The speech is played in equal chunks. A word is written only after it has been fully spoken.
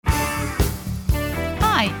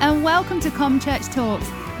Hi, and welcome to Com Church Talks.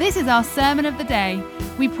 This is our sermon of the day.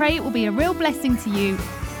 We pray it will be a real blessing to you.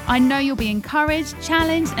 I know you'll be encouraged,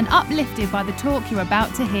 challenged, and uplifted by the talk you're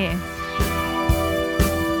about to hear.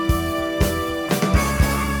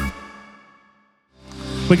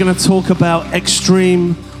 We're going to talk about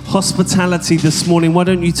extreme hospitality this morning. Why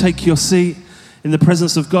don't you take your seat in the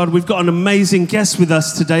presence of God? We've got an amazing guest with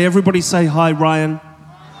us today. Everybody say hi, Ryan.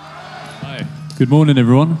 Hi. Good morning,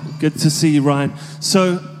 everyone. Good to see you, Ryan.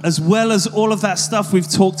 So, as well as all of that stuff we've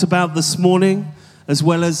talked about this morning, as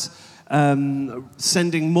well as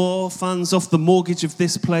sending more funds off the mortgage of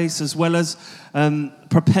this place, as well as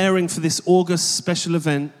preparing for this August special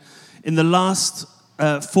event, in the last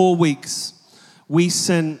 4 weeks, we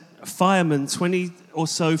sent 20 or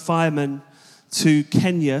so firemen to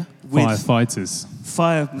Kenya with... Firefighters.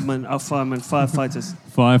 Firefighters.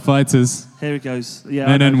 Firefighters. Here it goes. Yeah,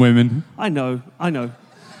 Men and women. I know.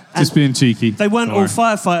 Just being cheeky. They weren't all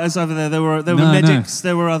firefighters over there. There were medics. No.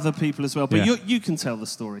 There were other people as well. But you can tell the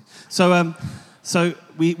story. So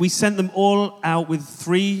we sent them all out with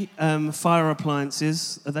 3 fire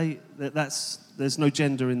appliances. There's no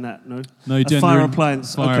gender in that, no? No gender. Fire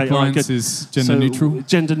appliance. Fire appliance is gender neutral.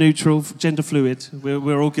 Gender neutral, gender fluid.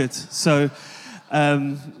 We're all good. So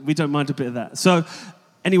we don't mind a bit of that. So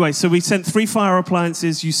anyway, so we sent 3 fire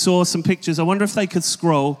appliances. You saw some pictures. I wonder if they could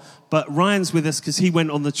scroll. But Ryan's with us because he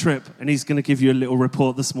went on the trip and he's going to give you a little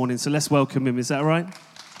report this morning. So let's welcome him. Is that all right?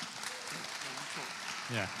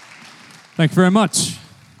 Yeah. Thank you very much.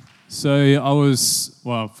 So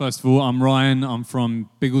first of all, I'm Ryan. I'm from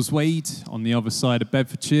Biggleswade on the other side of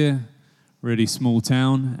Bedfordshire, really small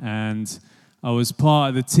town. And I was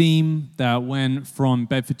part of the team that went from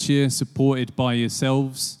Bedfordshire, supported by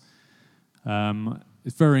yourselves. It's a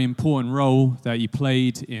very important role that you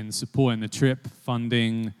played in supporting the trip,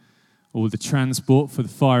 funding all the transport for the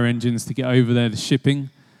fire engines to get over there, the shipping.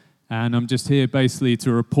 And I'm just here basically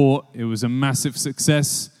to report it was a massive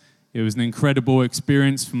success. It was an incredible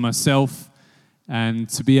experience for myself, and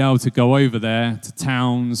to be able to go over there to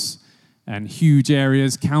towns and huge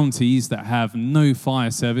areas, counties that have no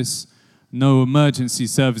fire service, no emergency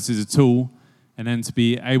services at all, and then to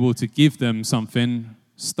be able to give them something,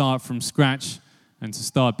 start from scratch, and to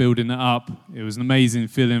start building it up. It was an amazing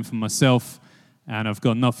feeling for myself, and I've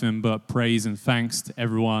got nothing but praise and thanks to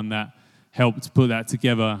everyone that helped put that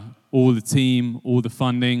together, all the team, all the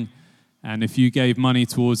funding. And if you gave money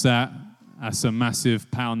towards that, that's a massive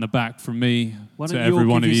pat on the back from me to every one of you. Why don't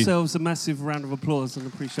you all give yourselves a massive round of applause and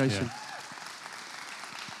appreciation. Yeah.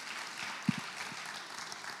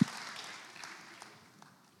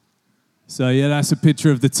 So yeah, that's a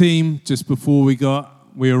picture of the team just before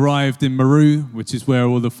we arrived in Maru, which is where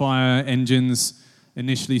all the fire engines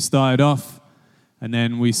initially started off. And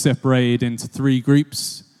then we separated into 3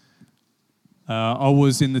 groups. I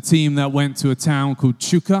was in the team that went to a town called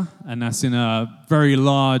Chuka, and that's in a very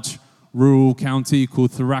large rural county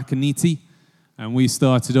called Tharakaniti. And we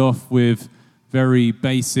started off with very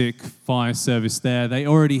basic fire service there. They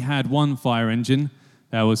already had 1 fire engine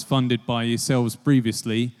that was funded by yourselves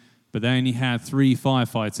previously, but they only had 3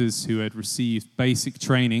 firefighters who had received basic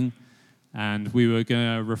training, and we were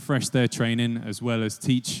going to refresh their training as well as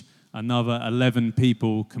teach another 11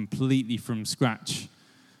 people completely from scratch.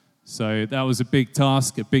 So that was a big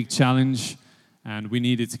task, a big challenge, and we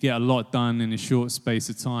needed to get a lot done in a short space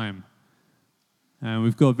of time. And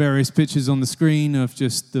we've got various pictures on the screen of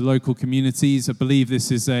just the local communities. I believe this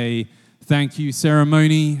is a thank you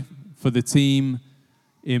ceremony for the team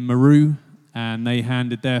in Maru, and they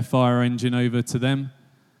handed their fire engine over to them.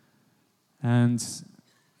 And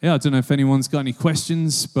yeah, I don't know if anyone's got any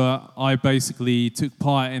questions, but I basically took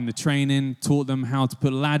part in the training, taught them how to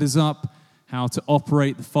put ladders up, how to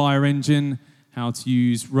operate the fire engine, how to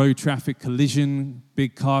use road traffic collision,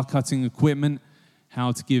 big car cutting equipment,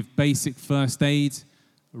 how to give basic first aid,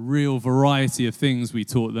 a real variety of things we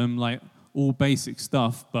taught them, like all basic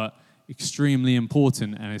stuff, but extremely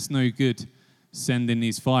important. And it's no good sending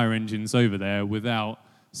these fire engines over there without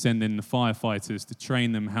sending the firefighters to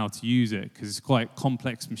train them how to use it, because it's quite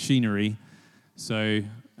complex machinery. So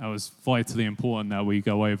that was vitally important that we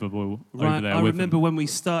go over there with them. I remember when we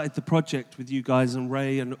started the project with you guys and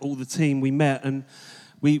Ray and all the team, we met and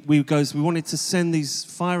we wanted to send these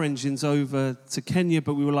fire engines over to Kenya,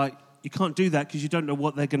 but we were like, you can't do that because you don't know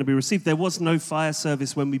what they're going to be received. There was no fire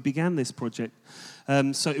service when we began this project.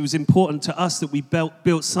 So it was important to us that we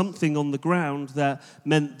built something on the ground that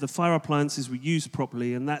meant the fire appliances were used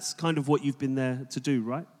properly, and that's kind of what you've been there to do,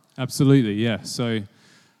 right? Absolutely, yeah. So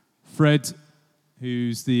Fred,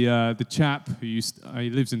 who's the chap who he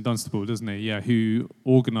lives in Dunstable, doesn't he? Yeah, who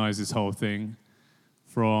organised this whole thing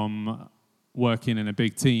from working in a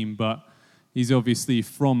big team, but he's obviously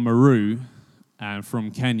from Meru and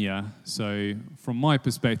from Kenya. So from my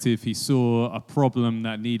perspective, he saw a problem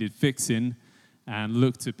that needed fixing and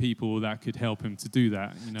looked to people that could help him to do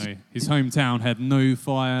that. You know, his hometown had no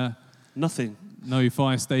fire. Nothing. No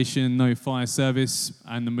fire station, no fire service,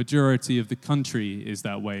 and the majority of the country is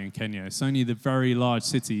that way in Kenya. It's only the very large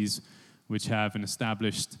cities which have an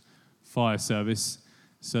established fire service.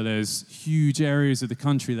 So there's huge areas of the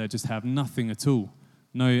country that just have nothing at all.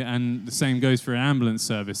 No, and the same goes for an ambulance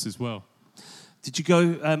service as well. Did you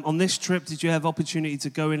go on this trip? Did you have opportunity to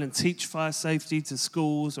go in and teach fire safety to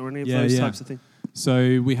schools or any of those types of things?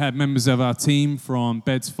 So we had members of our team from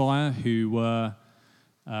Beds Fire who were.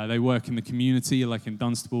 They work in the community, like in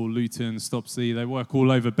Dunstable, Luton, Stopsley. They work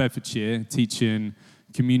all over Bedfordshire, teaching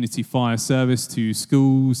community fire service to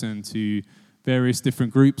schools and to various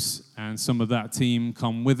different groups. And some of that team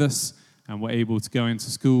come with us and were able to go into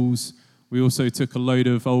schools. We also took a load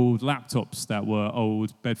of old laptops that were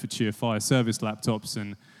old Bedfordshire Fire Service laptops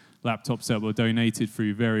and laptops that were donated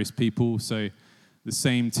through various people. So the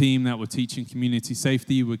same team that were teaching community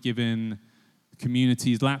safety were given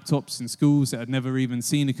communities' laptops in schools that had never even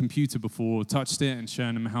seen a computer before or touched it, and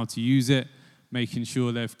showing them how to use it, making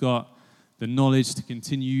sure they've got the knowledge to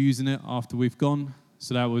continue using it after we've gone.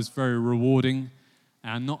 So that was very rewarding.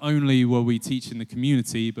 And not only were we teaching the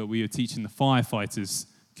community, but we were teaching the firefighters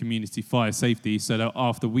community fire safety, so that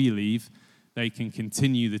after we leave, they can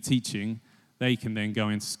continue the teaching. They can then go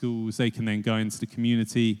into schools, they can then go into the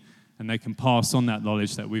community, and they can pass on that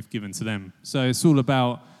knowledge that we've given to them. So it's all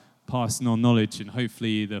about passing on knowledge, and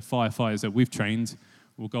hopefully the firefighters that we've trained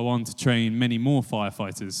will go on to train many more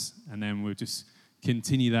firefighters, and then we'll just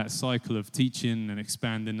continue that cycle of teaching and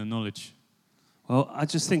expanding the knowledge. Well, I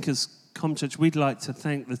just think as ComChurch, we'd like to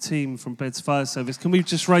thank the team from Beds Fire Service. Can we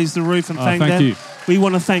just raise the roof and thank them? Thank you. We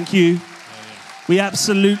want to thank you. We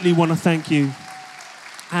absolutely want to thank you.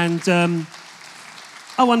 And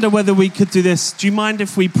I wonder whether we could do this. Do you mind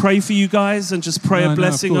if we pray for you guys and just pray a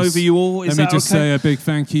blessing over you all? Let me just say a big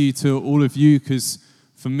thank you to all of you, because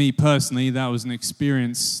for me personally, that was an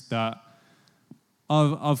experience that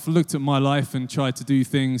I've looked at my life and tried to do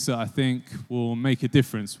things that I think will make a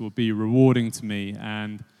difference, will be rewarding to me.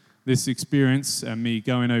 And this experience and me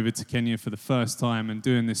going over to Kenya for the first time and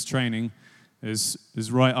doing this training is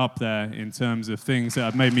right up there in terms of things that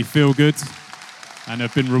have made me feel good and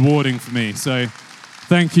have been rewarding for me. So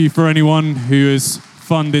thank you for anyone who has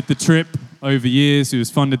funded the trip over years, who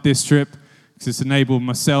has funded this trip, because it's enabled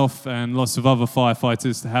myself and lots of other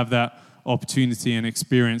firefighters to have that opportunity and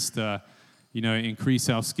experience to, increase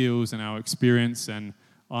our skills and our experience. And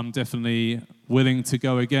I'm definitely willing to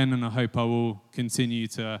go again, and I hope I will continue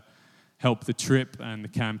to help the trip and the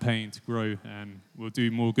campaign to grow, and we'll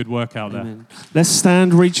do more good work out there. Let's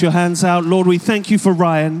stand, reach your hands out. Lord, we thank you for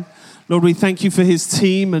Ryan. Lord, we thank you for his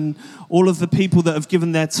team and all of the people that have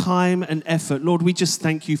given their time and effort. Lord, we just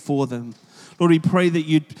thank you for them. Lord, we pray that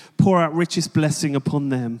you'd pour out richest blessing upon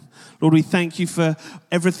them. Lord, we thank you for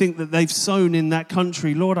everything that they've sown in that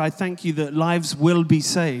country. Lord, I thank you that lives will be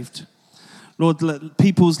saved. Lord,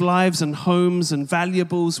 people's lives and homes and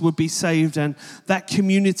valuables would be saved, and that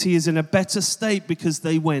community is in a better state because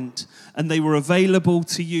they went and they were available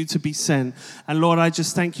to you to be sent. And Lord, I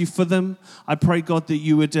just thank you for them. I pray, God, that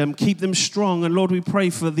you would keep them strong. And Lord, we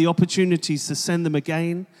pray for the opportunities to send them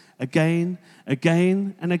again, and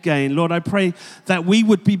again. Lord, I pray that we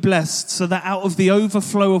would be blessed so that out of the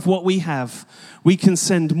overflow of what we have, we can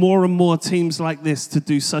send more and more teams like this to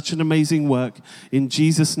do such an amazing work. In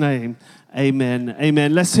Jesus' name, amen.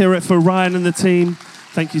 Amen. Let's hear it for Ryan and the team.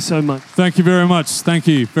 Thank you so much. Thank you very much. Thank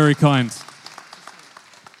you. Very kind.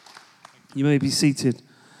 You may be seated.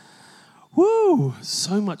 Woo,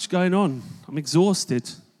 so much going on. I'm exhausted.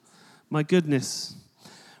 My goodness.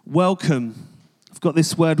 Welcome. I've got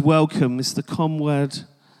this word welcome. It's the com word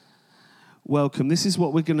welcome. This is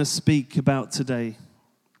what we're going to speak about today.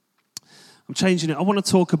 I'm changing it. I want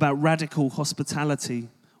to talk about radical hospitality.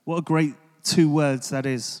 What a great 2 words that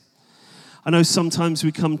is. I know sometimes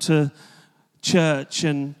we come to church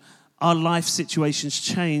and our life situations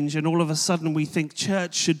change, and all of a sudden we think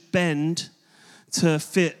church should bend to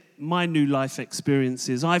fit my new life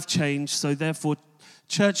experiences. I've changed, so therefore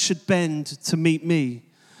church should bend to meet me.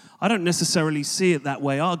 I don't necessarily see it that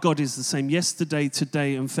way. Our God is the same yesterday,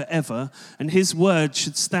 today, and forever, and his word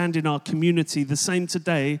should stand in our community the same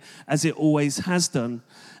today as it always has done.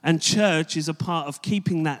 And church is a part of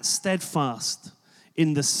keeping that steadfast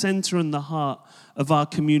in the center and the heart of our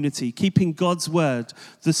community, keeping God's word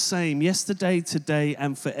the same yesterday, today,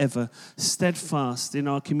 and forever, steadfast in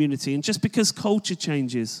our community. And just because culture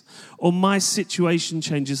changes or my situation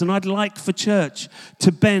changes, and I'd like for church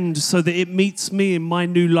to bend so that it meets me in my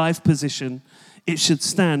new life position, it should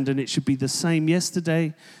stand and it should be the same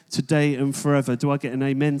yesterday, today, and forever. Do I get an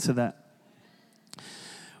amen to that?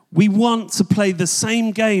 We want to play the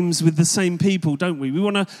same games with the same people, don't we? We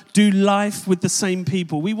want to do life with the same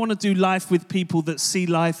people. We want to do life with people that see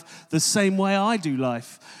life the same way I do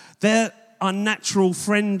life. They're our natural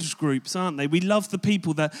friend groups, aren't they? We love the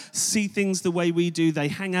people that see things the way we do. They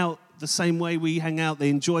hang out the same way we hang out. They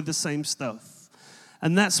enjoy the same stuff.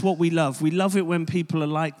 And that's what we love. We love it when people are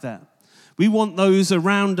like that. We want those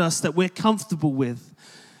around us that we're comfortable with.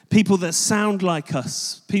 People that sound like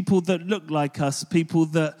us, people that look like us, people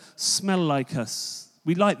that smell like us.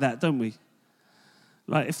 We like that, don't we?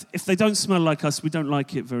 Like if they don't smell like us, we don't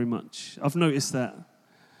like it very much. I've noticed that.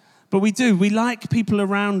 But we do. We like people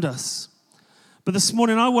around us. But this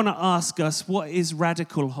morning I want to ask us, what is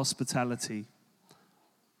radical hospitality?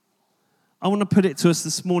 I want to put it to us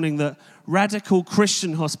this morning that radical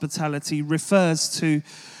Christian hospitality refers to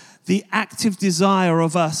the active desire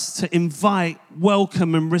of us to invite,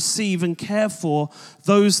 welcome, and receive and care for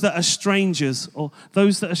those that are strangers or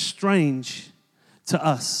those that are strange to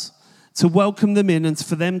us, to welcome them in and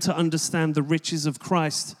for them to understand the riches of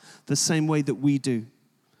Christ the same way that we do.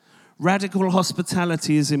 Radical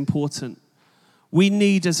hospitality is important. We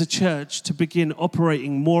need as a church to begin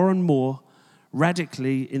operating more and more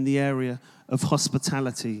radically in the area of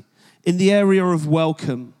hospitality, in the area of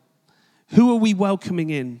welcome. Who are we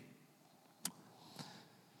welcoming in?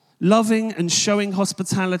 Loving and showing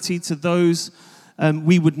hospitality to those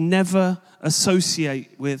we would never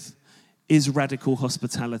associate with is radical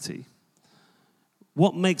hospitality.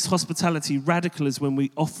 What makes hospitality radical is when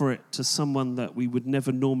we offer it to someone that we would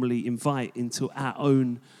never normally invite into our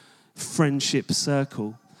own friendship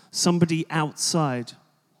circle, somebody outside.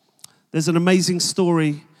 There's an amazing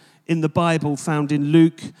story in the Bible found in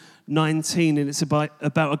Luke 19, and it's about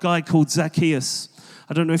a guy called Zacchaeus.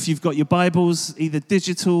 I don't know if you've got your Bibles, either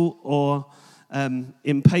digital or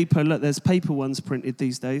in paper. Look, there's paper ones printed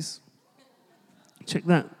these days. Check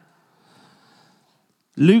that.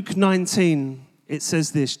 Luke 19, it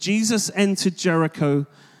says this: Jesus entered Jericho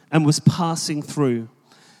and was passing through.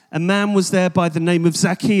 A man was there by the name of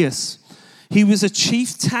Zacchaeus. He was a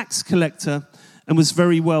chief tax collector and was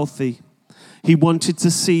very wealthy. He wanted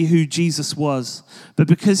to see who Jesus was, but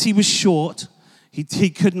because he was short, he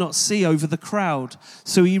could not see over the crowd.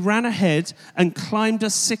 So he ran ahead and climbed a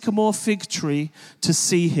sycamore fig tree to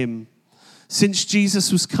see him, since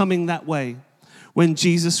Jesus was coming that way. When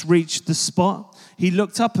Jesus reached the spot, he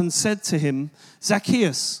looked up and said to him,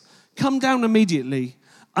 "Zacchaeus, come down immediately.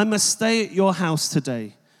 I must stay at your house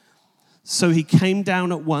today." So he came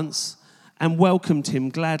down at once and welcomed him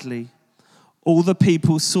gladly. All the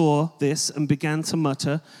people saw this and began to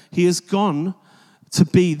mutter, "He has gone to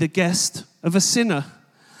be the guest of a sinner."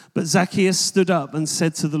 But Zacchaeus stood up and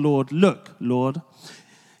said to the Lord, "Look, Lord,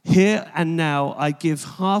 here and now I give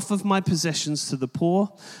half of my possessions to the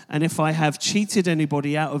poor, and if I have cheated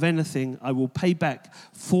anybody out of anything, I will pay back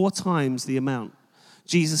 4 times the amount."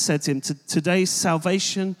 Jesus said to him, "Today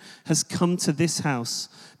salvation has come to this house,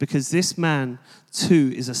 because this man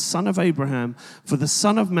too is a son of Abraham, for the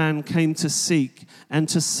Son of Man came to seek and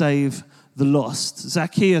to save the lost."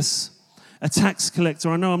 Zacchaeus, a tax collector.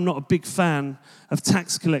 I know I'm not a big fan of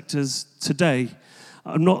tax collectors today.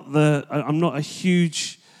 I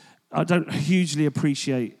don't hugely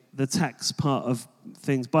appreciate the tax part of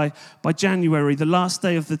things. By January, the last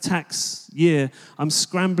day of the tax year, I'm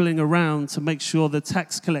scrambling around to make sure the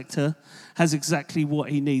tax collector has exactly what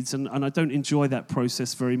he needs, and I don't enjoy that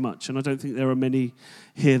process very much, and I don't think there are many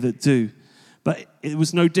here that do. But it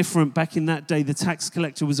was no different back in that day. The tax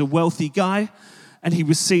collector was a wealthy guy, and he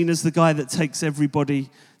was seen as the guy that takes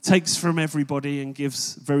from everybody and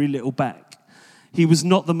gives very little back. He was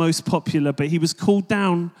not the most popular, but he was called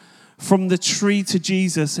down from the tree to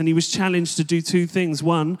Jesus, and he was challenged to do 2 things.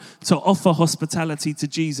 One, to offer hospitality to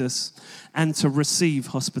Jesus and to receive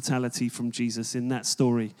hospitality from Jesus in that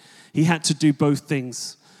story. He had to do both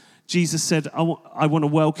things. Jesus said, I want to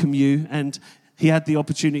welcome you, and he had the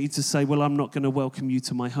opportunity to say, well, I'm not going to welcome you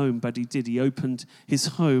to my home, but he did. He opened his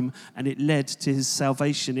home, and it led to his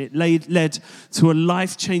salvation. It led to a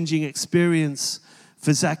life-changing experience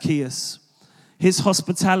for Zacchaeus. His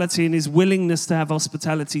hospitality and his willingness to have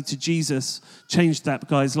hospitality to Jesus changed that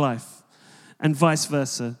guy's life, and vice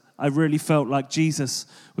versa. I really felt like Jesus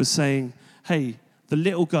was saying, hey, the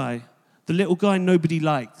little guy, The little guy nobody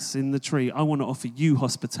likes in the tree, I want to offer you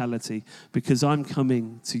hospitality because I'm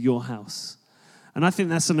coming to your house. And I think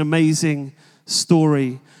that's an amazing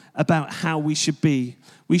story about how we should be.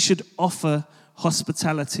 We should offer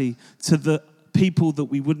hospitality to the people that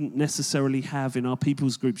we wouldn't necessarily have in our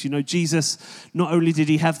people's groups. You know, Jesus, not only did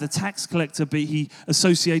he have the tax collector, but he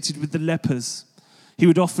associated with the lepers. He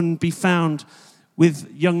would often be found with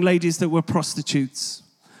young ladies that were prostitutes,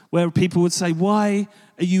 where people would say, why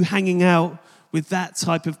are you hanging out with that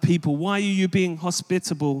type of people? Why are you being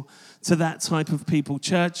hospitable to that type of people?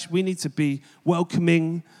 Church, we need to be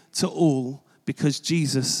welcoming to all because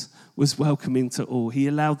Jesus was welcoming to all. He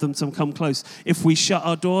allowed them to come close. If we shut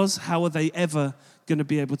our doors, how are they ever going to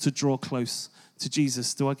be able to draw close to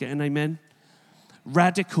Jesus? Do I get an amen?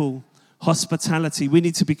 Radical hospitality. We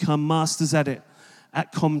need to become masters at it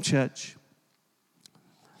at Com Church.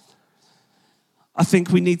 I think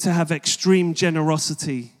we need to have extreme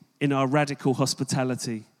generosity in our radical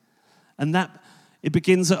hospitality. And that, it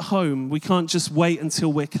begins at home. We can't just wait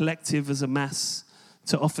until we're collective as a mass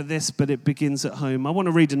to offer this, but it begins at home. I want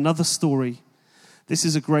to read another story. This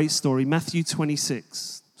is a great story. Matthew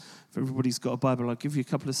 26. If everybody's got a Bible, I'll give you a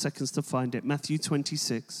couple of seconds to find it. Matthew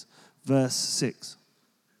 26, verse 6.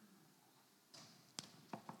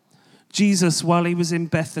 Jesus, while he was in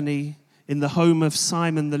Bethany, in the home of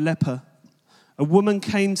Simon the leper, a woman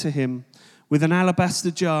came to him with an alabaster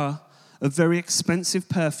jar of very expensive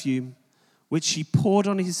perfume, which she poured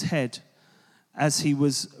on his head as he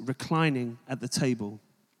was reclining at the table.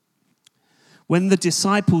 When the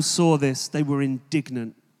disciples saw this, they were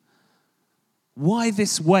indignant. Why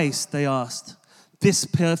this waste, they asked. This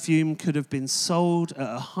perfume could have been sold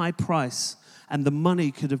at a high price, and the money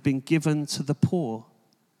could have been given to the poor.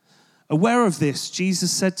 Aware of this,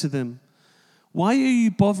 Jesus said to them, why are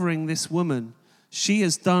you bothering this woman? She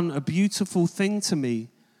has done a beautiful thing to me.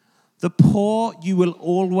 The poor you will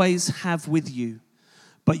always have with you,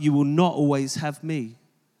 but you will not always have me.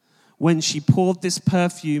 When she poured this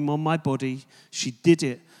perfume on my body, she did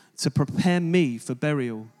it to prepare me for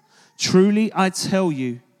burial. Truly, I tell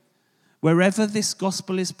you, wherever this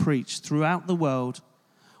gospel is preached throughout the world,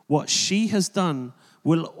 what she has done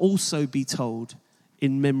will also be told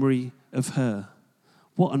in memory of her.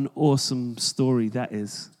 What an awesome story that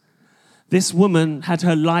is. This woman had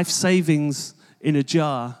her life savings in a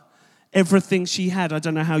jar. Everything she had. I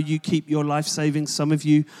don't know how you keep your life savings. Some of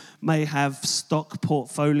you may have stock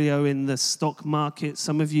portfolio in the stock market.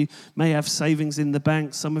 Some of you may have savings in the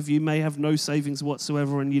bank. Some of you may have no savings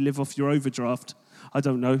whatsoever and you live off your overdraft. I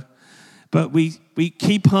don't know. But we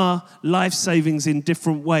keep our life savings in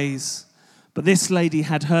different ways. But this lady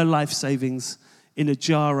had her life savings in a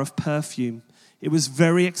jar of perfume. It was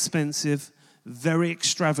very expensive, very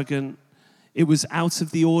extravagant. It was out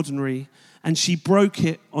of the ordinary. And she broke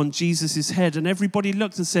it on Jesus' head. And everybody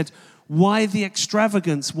looked and said, why the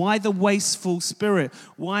extravagance? Why the wasteful spirit?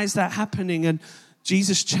 Why is that happening? And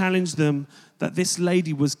Jesus challenged them that this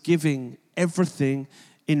lady was giving everything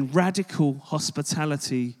in radical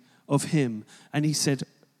hospitality of him. And he said,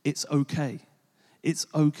 it's okay. It's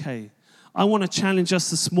okay. I want to challenge us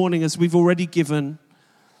this morning as we've already given.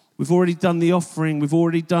 We've already done the offering. We've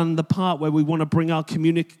already done the part where we want to bring our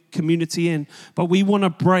community in. But we want to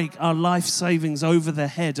break our life savings over the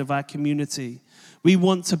head of our community. We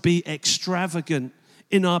want to be extravagant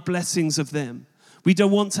in our blessings of them. We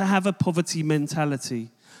don't want to have a poverty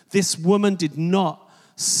mentality. This woman did not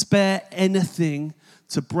spare anything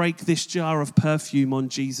to break this jar of perfume on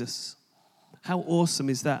Jesus. How awesome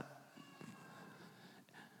is that?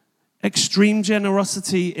 Extreme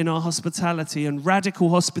generosity in our hospitality and radical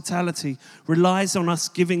hospitality relies on us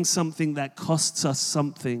giving something that costs us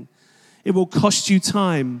something. It will cost you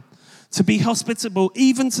time to be hospitable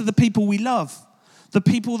even to the people we love, the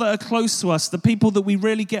people that are close to us, the people that we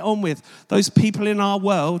really get on with, those people in our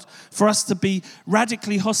world. For us to be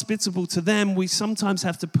radically hospitable to them, we sometimes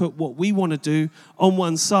have to put what we want to do on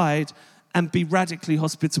one side and be radically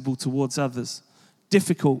hospitable towards others.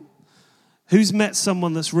 Difficult. Who's met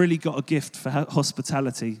someone that's really got a gift for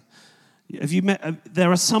hospitality? Have you met?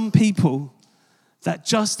 There are some people that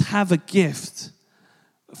just have a gift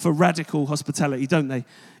for radical hospitality, don't they?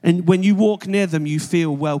 And when you walk near them, you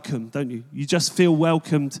feel welcome, don't you? You just feel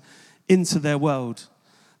welcomed into their world.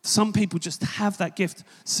 Some people just have that gift.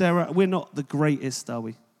 Sarah, we're not the greatest, are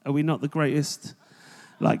we? Are we not the greatest?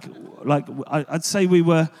 Like I'd say we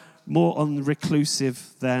were more on the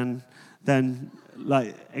reclusive than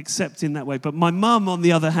like accepting that way. But my mum, on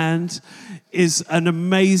the other hand, is an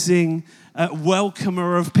amazing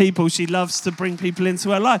welcomer of people. She loves to bring people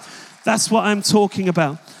into her life. That's what I'm talking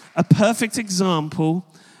about. A perfect example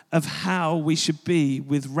of how we should be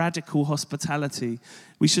with radical hospitality.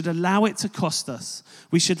 We should allow it to cost us.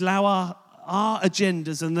 We should allow our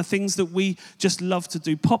agendas and the things that we just love to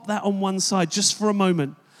do, pop that on one side just for a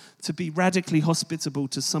moment to be radically hospitable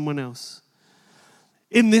to someone else.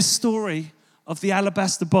 In this story of the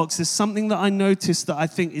alabaster box, there's something that I noticed that I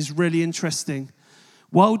think is really interesting.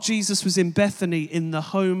 While Jesus was in Bethany in the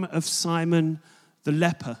home of Simon the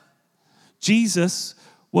leper, Jesus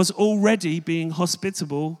was already being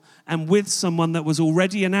hospitable and with someone that was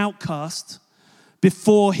already an outcast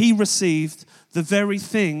before he received the very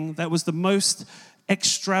thing that was the most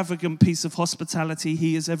extravagant piece of hospitality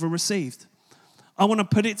he has ever received. I want to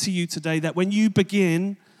put it to you today that when you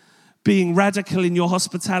begin being radical in your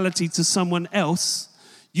hospitality to someone else,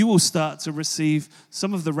 you will start to receive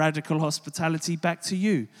some of the radical hospitality back to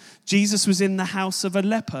you. Jesus was in the house of a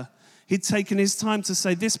leper. He'd taken his time to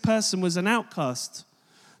say this person was an outcast.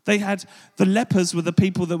 The lepers were the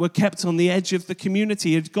people that were kept on the edge of the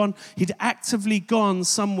community. He'd actively gone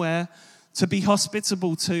somewhere to be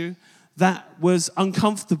hospitable to that was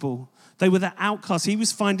uncomfortable. They were the outcasts. He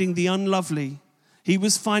was finding the unlovely. He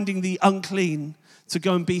was finding the unclean to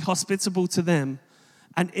go and be hospitable to them.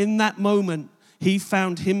 And in that moment, he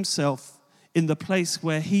found himself in the place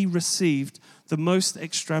where he received the most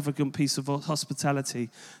extravagant piece of hospitality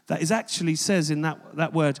that is actually says in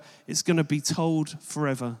that word, it's going to be told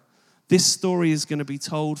forever. This story is going to be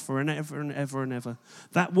told for ever and ever and ever.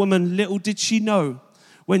 That woman, little did she know,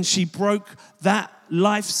 when she broke that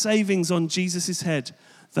life savings on Jesus' head,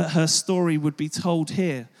 that her story would be told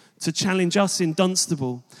here to challenge us in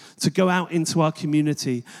Dunstable to go out into our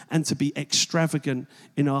community and to be extravagant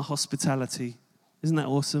in our hospitality. Isn't that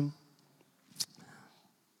awesome?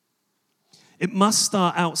 It must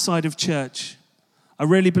start outside of church. I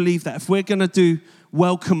really believe that. If we're going to do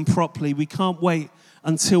WelCOME properly, we can't wait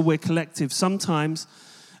until we're collective. Sometimes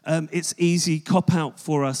it's easy cop-out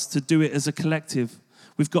for us to do it as a collective.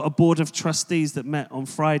 We've got a board of trustees that met on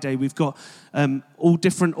Friday. We've got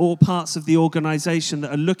all parts of the organization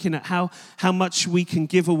that are looking at how much we can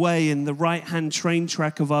give away in the right-hand train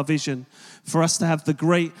track of our vision for us to have the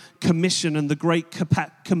great commission and the great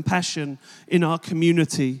compassion in our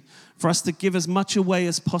community, for us to give as much away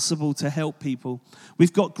as possible to help people.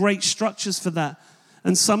 We've got great structures for that.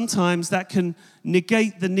 And sometimes that can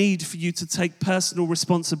negate the need for you to take personal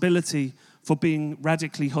responsibility for being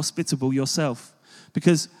radically hospitable yourself,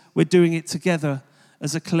 because we're doing it together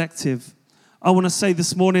as a collective. I want to say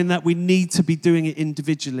this morning that we need to be doing it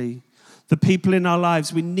individually. The people in our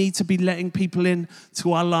lives, we need to be letting people in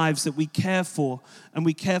to our lives that we care for, and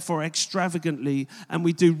we care for extravagantly, and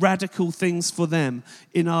we do radical things for them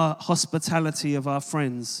in our hospitality of our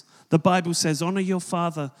friends. The Bible says, honor your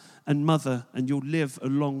father and mother, and you'll live a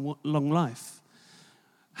long life.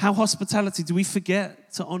 How hospitality, do we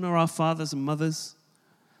forget to honor our fathers and mothers?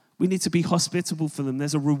 We need to be hospitable for them.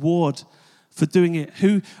 There's a reward for doing it.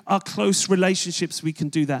 Our close relationships, we can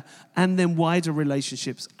do that. And then wider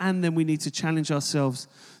relationships. And then we need to challenge ourselves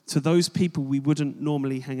to those people we wouldn't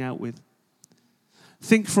normally hang out with.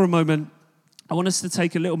 Think for a moment. I want us to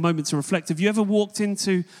take a little moment to reflect. Have you ever walked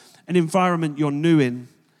into an environment you're new in?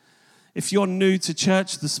 If you're new to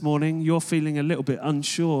church this morning, you're feeling a little bit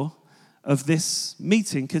unsure of this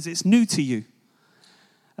meeting because it's new to you.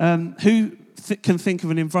 Who can think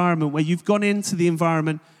of an environment where you've gone into the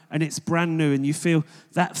environment and it's brand new and you feel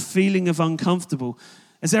that feeling of uncomfortable?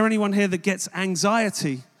 Is there anyone here that gets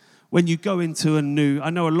anxiety when you go into a new? I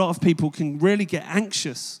know a lot of people can really get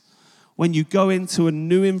anxious when you go into a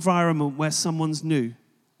new environment where someone's new.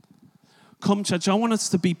 Church, I want us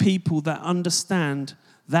to be people that understand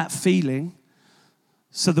that feeling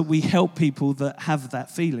so that we help people that have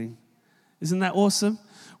that feeling. Isn't that awesome?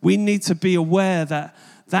 We need to be aware that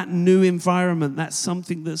that new environment, that's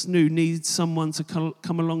something that's new, needs someone to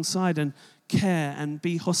come alongside and care and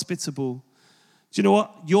be hospitable. Do you know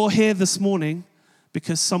what? You're here this morning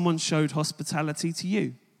because someone showed hospitality to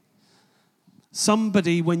you.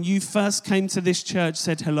 Somebody, when you first came to this church,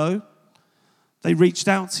 said hello. They reached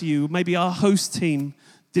out to you. Maybe our host team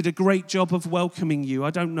did a great job of welcoming you. I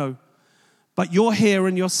don't know. But you're here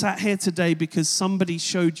and you're sat here today because somebody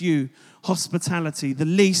showed you hospitality. The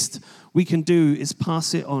least we can do is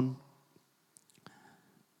pass it on.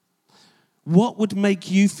 What would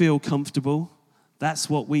make you feel comfortable? That's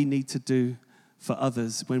what we need to do for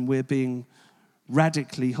others when we're being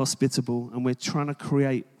radically hospitable and we're trying to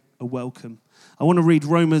create a welcome. I want to read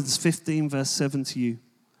Romans 15, verse 7 to you.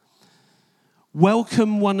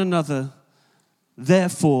 Welcome one another,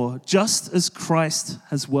 therefore, just as Christ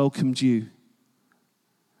has welcomed you,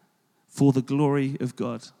 for the glory of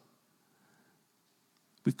God.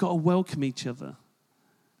 We've got to welcome each other.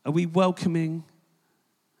 Are we welcoming?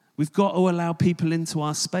 We've got to allow people into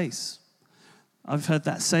our space. I've heard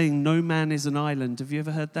that saying, no man is an island. Have you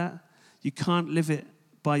ever heard that? You can't live it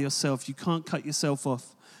by yourself. You can't cut yourself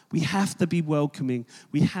off. We have to be welcoming.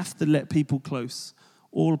 We have to let people close.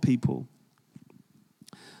 All people.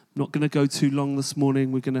 I'm not going to go too long this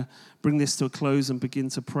morning. We're going to bring this to a close and begin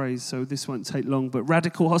to pray, so this won't take long. But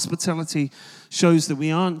radical hospitality shows that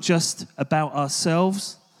we aren't just about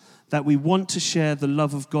ourselves, that we want to share the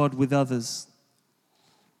love of God with others.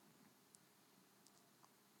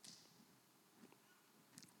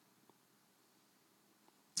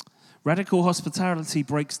 Radical hospitality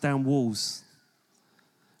breaks down walls.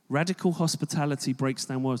 Radical hospitality breaks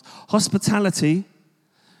down walls. Hospitality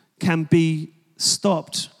can be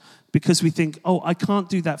stopped because we think, oh, I can't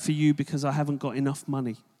do that for you because I haven't got enough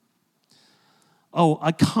money. Oh,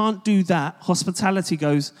 I can't do that. Hospitality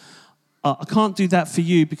goes, I can't do that for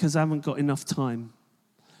you because I haven't got enough time.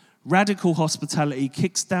 Radical hospitality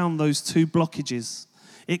kicks down those two blockages.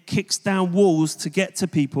 It kicks down walls to get to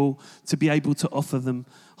people to be able to offer them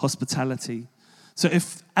hospitality. So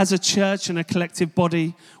if, as a church and a collective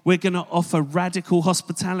body, we're going to offer radical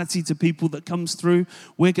hospitality to people that comes through,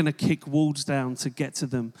 we're going to kick walls down to get to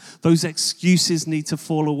them. Those excuses need to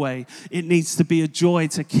fall away. It needs to be a joy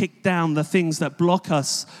to kick down the things that block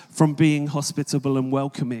us from being hospitable and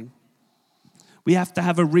welcoming. We have to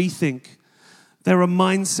have a rethink. There are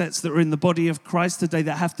mindsets that are in the body of Christ today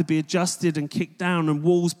that have to be adjusted and kicked down and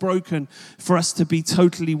walls broken for us to be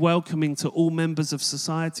totally welcoming to all members of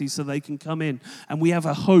society so they can come in. And we have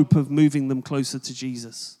a hope of moving them closer to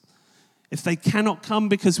Jesus. If they cannot come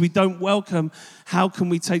because we don't welcome, how can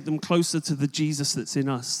we take them closer to the Jesus that's in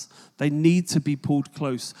us? They need to be pulled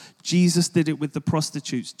close. Jesus did it with the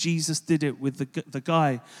prostitutes. Jesus did it with the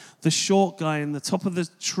guy, the short guy in the top of the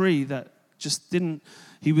tree that just didn't...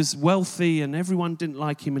 He was wealthy and everyone didn't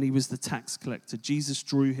like him and he was the tax collector. Jesus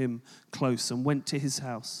drew him close and went to his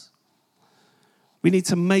house. We need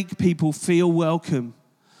to make people feel welcome.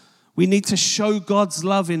 We need to show God's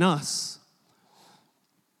love in us.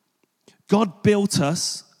 God built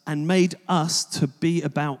us and made us to be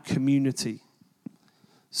about community.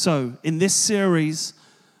 So in this series,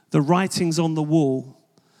 The Writings on the Wall,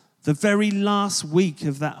 the very last week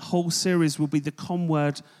of that whole series will be the comm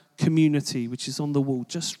word community, which is on the wall,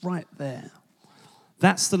 just right there.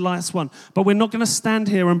 That's the last one. But we're not going to stand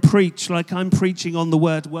here and preach like I'm preaching on the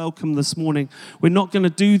word welcome this morning. We're not going to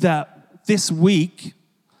do that this week.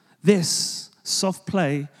 This soft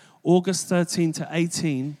play, August 13 to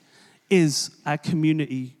 18, is our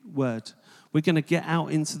community word. We're going to get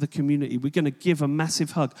out into the community. We're going to give a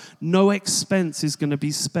massive hug. No expense is going to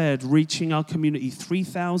be spared reaching our community.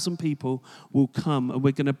 3,000 people will come and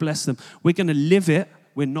we're going to bless them. We're going to live it.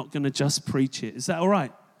 We're not going to just preach it. Is that all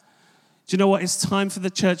right? Do you know what? It's time for the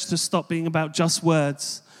church to stop being about just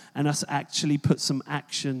words and us actually put some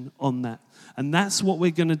action on that. And that's what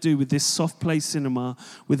we're going to do with this soft play cinema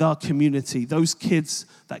with our community. Those kids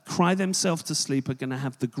that cry themselves to sleep are going to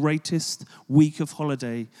have the greatest week of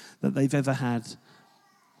holiday that they've ever had.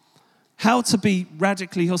 How to be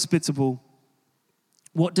radically hospitable.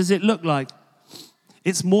 What does it look like?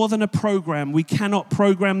 It's more than a program. We cannot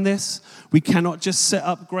program this. We cannot just set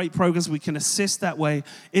up great programs. We can assist that way.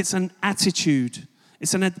 It's an attitude.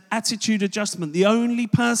 It's an attitude adjustment. The only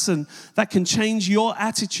person that can change your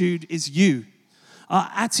attitude is you. Our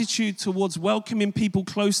attitude towards welcoming people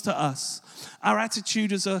close to us. Our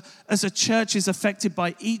attitude as a church is affected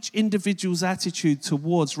by each individual's attitude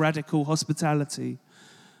towards radical hospitality.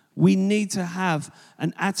 We need to have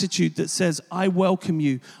an attitude that says, I welcome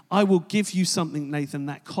you. I will give you something, Nathan,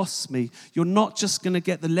 that costs me. You're not just going to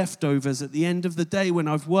get the leftovers at the end of the day when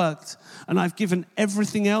I've worked and I've given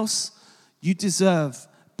everything else. You deserve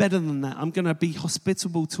better than that. I'm going to be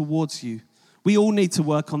hospitable towards you. We all need to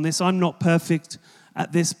work on this. I'm not perfect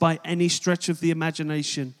at this by any stretch of the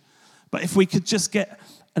imagination. But if we could just get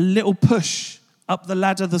a little push up the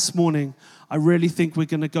ladder this morning, I really think we're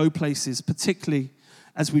going to go places, particularly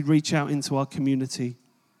as we reach out into our community.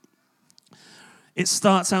 It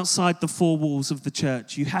starts outside the four walls of the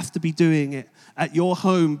church. You have to be doing it at your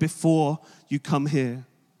home before you come here.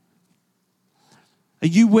 Are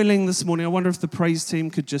you willing this morning? I wonder if the praise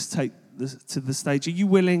team could just take this to the stage. Are you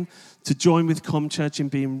willing to join with Com Church in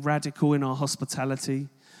being radical in our hospitality?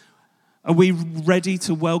 Are we ready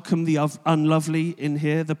to welcome the unlovely in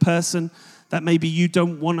here? The person that maybe you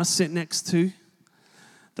don't want to sit next to?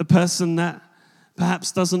 The person that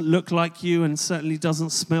perhaps doesn't look like you and certainly doesn't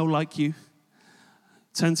smell like you?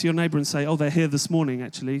 Turn to your neighbor and say, oh, they're here this morning,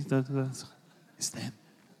 actually. It's them.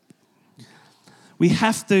 We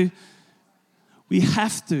have to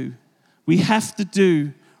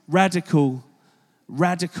do Radical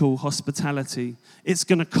hospitality. It's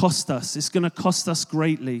going to cost us. It's going to cost us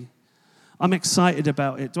greatly. I'm excited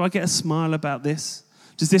about it. Do I get a smile about this?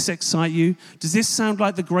 Does this excite you? Does this sound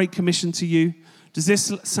like the Great Commission to you? Does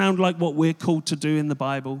this sound like what we're called to do in the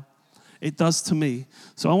Bible? It does to me.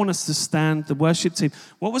 So I want us to stand, the worship team.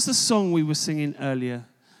 What was the song we were singing earlier?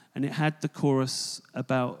 And it had the chorus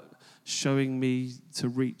about showing me to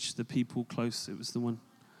reach the people close. It was the one.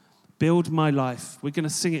 Build my life. We're going to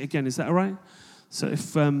sing it again. Is that all right? So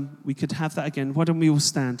if we could have that again, why don't we all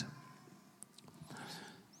stand?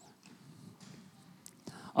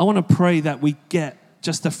 I want to pray that we get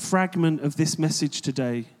just a fragment of this message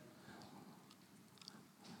today.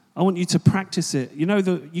 I want you to practice it. You know,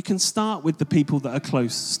 you can start with the people that are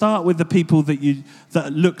close. Start with the people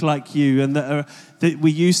that look like you and that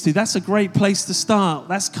we used to. That's a great place to start.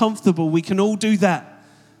 That's comfortable. We can all do that.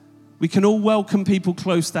 We can all welcome people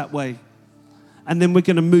close that way. And then we're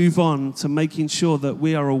going to move on to making sure that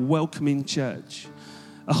we are a welcoming church,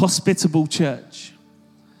 a hospitable church.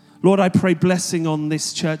 Lord, I pray blessing on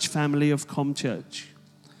this church family of Com Church.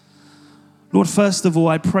 Lord, first of all,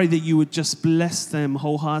 I pray that you would just bless them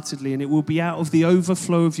wholeheartedly, and it will be out of the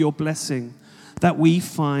overflow of your blessing that we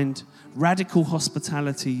find radical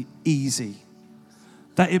hospitality easy,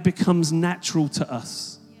 that it becomes natural to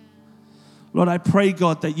us. Lord, I pray,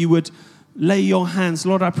 God, that you would lay your hands.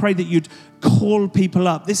 Lord, I pray that you'd call people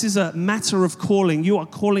up. This is a matter of calling. You are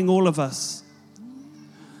calling all of us.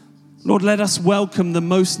 Lord, let us welcome the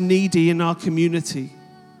most needy in our community.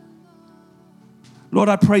 Lord,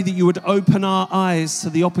 I pray that you would open our eyes to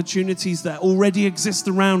the opportunities that already exist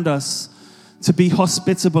around us to be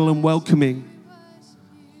hospitable and welcoming.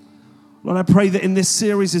 Lord, I pray that in this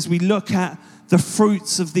series, as we look at the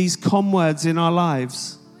fruits of these Com words in our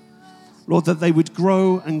lives, Lord, that they would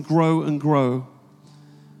grow and grow and grow.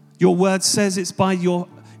 Your word says it's by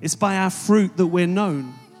our fruit that we're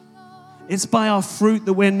known. It's by our fruit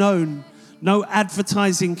that we're known. No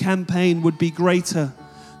advertising campaign would be greater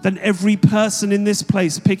than every person in this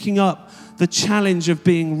place picking up the challenge of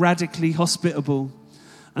being radically hospitable.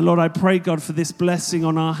 And Lord, I pray, God, for this blessing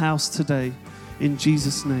on our house today. In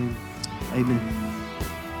Jesus' name, amen.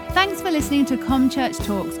 Thanks for listening to Com Church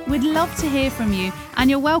Talks. We'd love to hear from you, and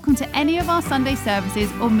you're welcome to any of our Sunday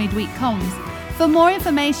services or midweek comms. For more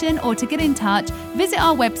information or to get in touch, visit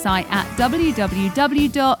our website at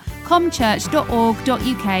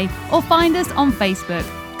www.comchurch.org.uk or find us on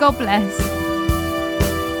Facebook. God bless.